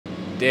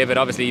David,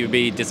 obviously you'd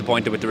be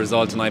disappointed with the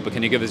result tonight, but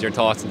can you give us your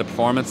thoughts on the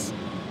performance?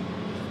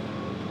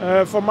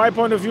 From my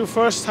point of view,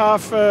 first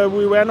half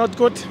we were not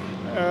good.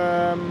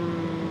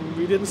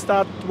 We didn't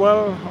start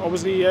well.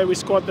 Obviously, we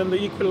scored then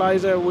the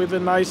equalizer with a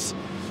nice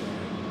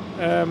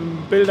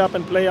build up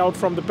and play out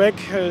from the back.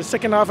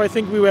 Second half, I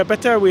think we were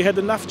better. We had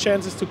enough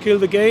chances to kill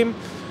the game,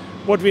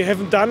 what we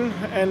haven't done.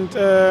 And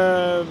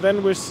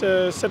then with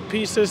set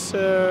pieces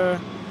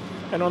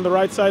and on the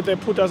right side, they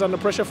put us under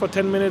pressure for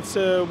 10 minutes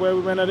where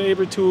we were not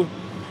able to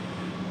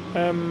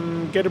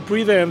get a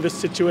breather in these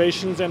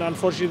situations, and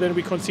unfortunately then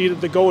we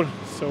conceded the goal.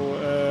 So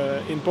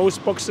in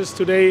both boxes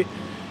today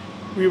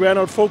we were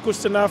not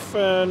focused enough,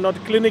 not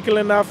clinical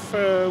enough.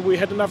 We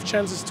had enough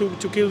chances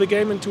to kill the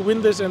game and to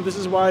win this, and this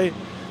is why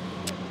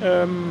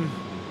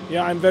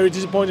I'm very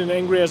disappointed and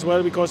angry as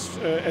well, because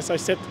as I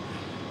said,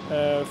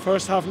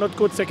 first half not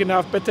good, second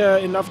half better,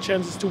 enough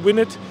chances to win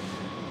it,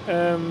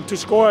 to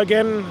score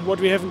again what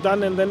we haven't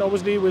done, and then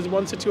obviously with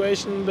one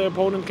situation the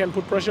opponent can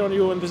put pressure on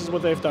you, and this is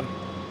what they've done.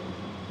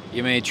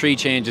 You made 3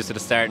 changes to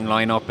the starting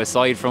lineup.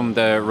 Aside from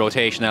the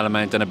rotation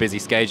element and a busy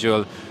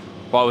schedule,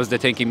 what was the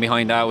thinking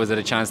behind that? Was it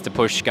a chance to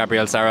push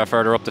Gabriel Sara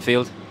further up the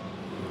field?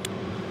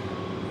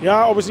 Yeah,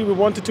 obviously we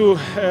wanted to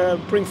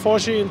bring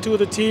Forshi into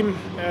the team,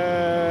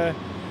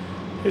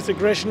 his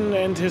aggression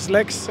and his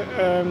legs,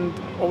 and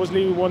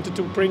obviously we wanted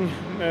to bring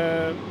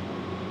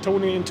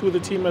Tony into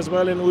the team as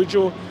well in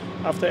Ujo,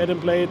 after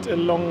Adam played a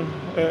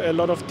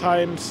lot of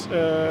times,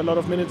 a lot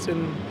of minutes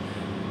in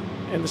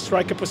the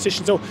striker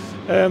position. So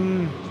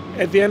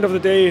at the end of the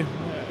day,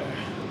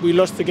 we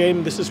lost the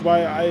game. This is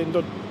why I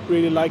don't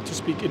really like to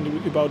speak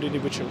about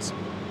individuals.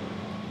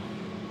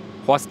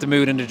 What's the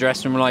mood in the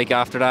dressing room like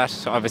after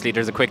that? Obviously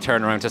there's a quick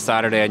turnaround to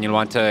Saturday and you'll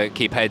want to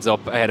keep heads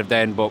up ahead of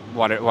then, but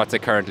what's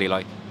it currently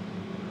like?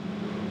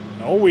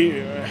 No,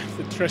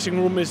 the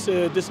dressing room is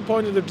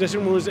disappointed, the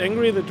dressing room is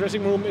angry, the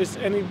dressing room is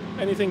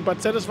anything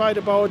but satisfied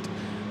about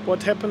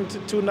what happened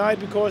tonight,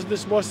 because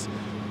this was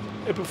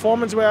a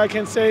performance where I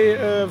can say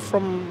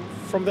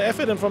from the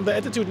effort and from the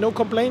attitude, no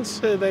complaints.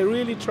 They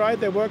really tried,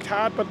 they worked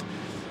hard, but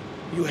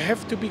you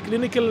have to be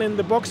clinical in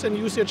the box and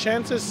use your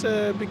chances,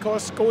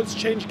 because goals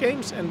change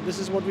games, and this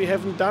is what we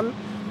haven't done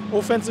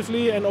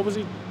offensively, and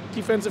obviously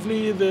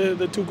defensively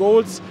the 2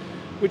 goals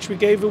which we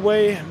gave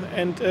away,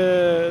 and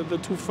the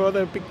 2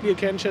 further big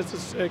clear-cut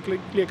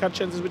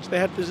chances which they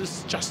had. This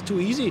is just too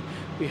easy.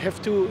 We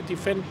have to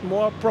defend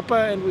more proper,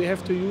 and we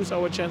have to use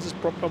our chances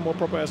more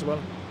proper as well.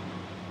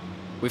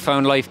 We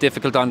found life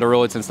difficult on the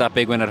road since that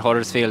big win at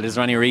Huddersfield. Is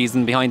there any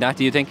reason behind that,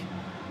 do you think?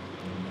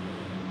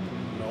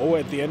 No,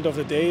 at the end of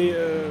the day,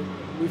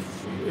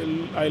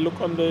 I look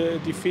on the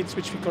defeats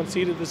which we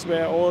conceded. These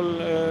were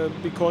all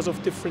because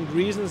of different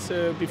reasons.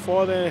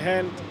 Before the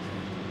hand,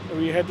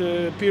 we had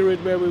a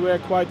period where we were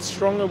quite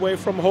strong away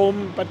from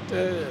home, but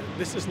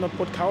this is not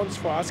what counts.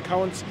 For us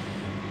counts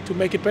to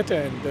make it better,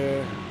 and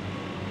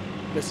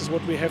this is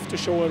what we have to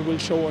show and will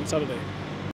show on Saturday.